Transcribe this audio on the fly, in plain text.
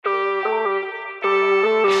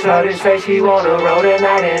Shorty say she wanna roll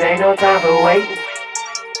tonight and ain't no time for waiting.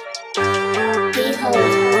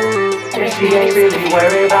 And she ain't really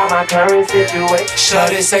worried about my current situation.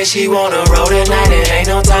 Shorty say she wanna roll tonight and ain't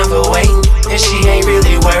no time for waiting. And she ain't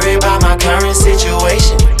really worried about my current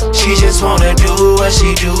situation. She just wanna do what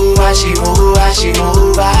she do, how she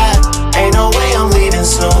move, ain't no way I'm leaving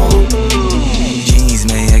soon.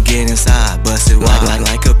 Jeans made her get inside, bust it wide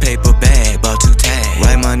like a paper bag, bought 2 tags.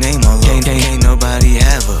 Write my name all over, can't nobody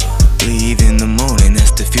have her. Leave in the morning,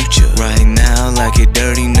 that's the future. Right now, like it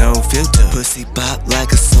dirty, no filter. Pussy pop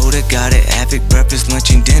like a soda, got it avid breakfast, lunch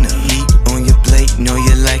and dinner. Heat on your plate, know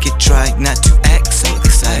you like it, try not to act so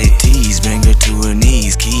excited. Tease, bring her to her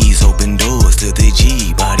knees, keys, open doors to the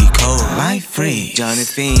G, body cold. My free, Johnny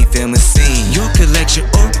Fiend, film a scene. Your collection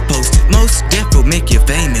or post it, most death will make you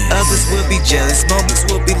famous. Others will be jealous, moments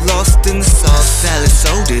will be lost in the sauce. Salad so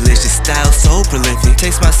delicious, style so prolific.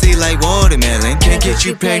 Taste my seed like watermelon. Can't get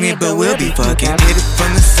you pregnant, but we'll be fucking. Hit it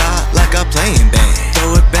from the side like I'm playing band.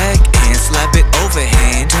 Throw it back and slap it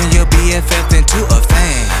overhand. Turn your BFF into a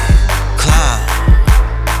fan. Cloud.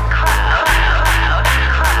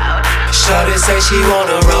 Shorty say she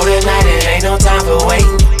wanna roll tonight and ain't no time for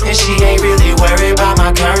waiting. And she ain't really worried about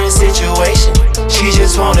my current situation. She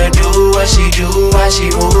just wanna do what she do, how she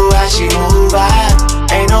move,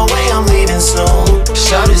 ain't no way I'm leaving soon.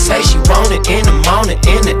 Shorty say she want it in the morning,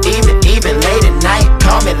 in the evening, even late at night.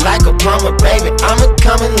 Call me like a plumber, baby, I'ma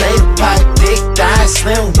come and lay the pipe. Thick thighs,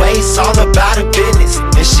 slim waist, all about her business.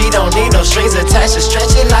 And she don't need no strings attached to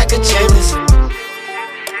stretch it like a gymnast.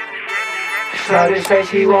 Shorty say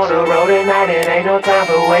she wanna roll tonight and ain't no time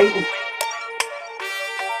for waiting.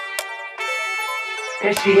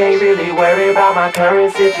 And she ain't really worried about my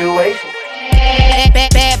current situation.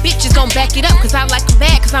 Bad bitches gon' back it up, cause I like them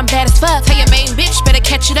bad, cause I'm bad as fuck. Tell your main bitch better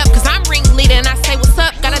catch it up, cause I'm ringleader and I say what's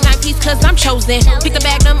up. Got a 9-piece cause I'm chosen. Pick the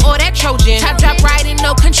Magnum or that Trojan. Top drop riding,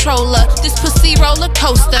 no controller. This pussy roller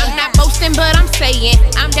coaster. I'm not boasting, but I'm saying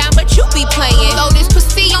I'm down, but you be playing. Throw this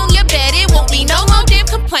pussy on your bed, it won't be no more damn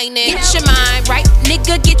complaining. Get your mind right,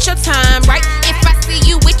 nigga, get your time right. If I see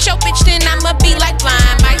you with your bitch, then I'ma be like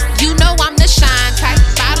blind mice. You know I'm the shine type,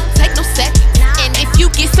 I don't take no seconds. And if you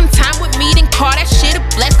get some time with me, then call that shit a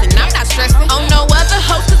blessing. I'm not stressing on no other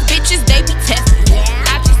hoes, cause bitches, they be testing.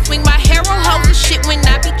 I just swing my hair on hoes and shit when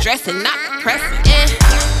I be dressing, not pressing.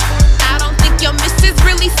 I don't think your missus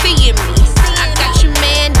really seeing me. I got your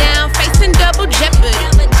man down, facing double jeopardy.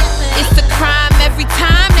 It's a crime every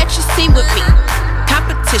time that you see with me.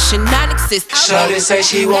 Competition non-existent. Shorty say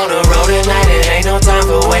she wanna roll tonight and ain't no time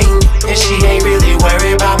for waiting. And she ain't really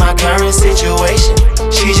worried about my current situation.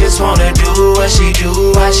 She just wanna do what she do,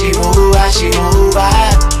 how she move,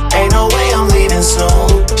 ain't no way I'm leaving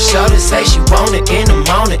soon. Shorty say she want it in the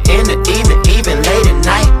morning, in the evening, even late at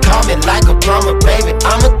night. Call me like a plumber, baby,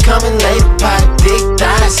 I'ma come and lay the pipe. Thick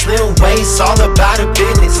thighs, slim waist, all about her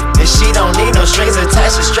business. And she don't need no strings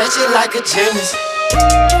attached to stretch it like a gymnast.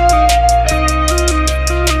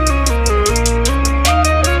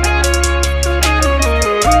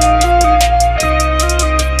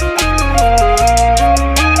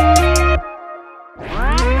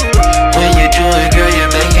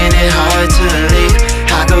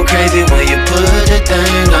 Crazy when you put that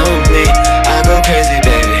thing on me. I go crazy,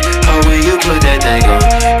 baby. Oh, when you put that thing on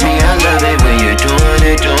me, I love it when you're doing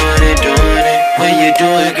it. When you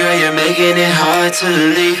do it, girl, you're making it hard to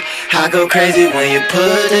leave. I go crazy when you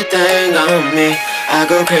put that thing on me. I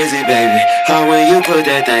go crazy, baby. Oh, when you put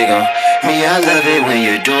that thing on me, I love it when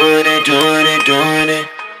you're doing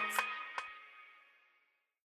it.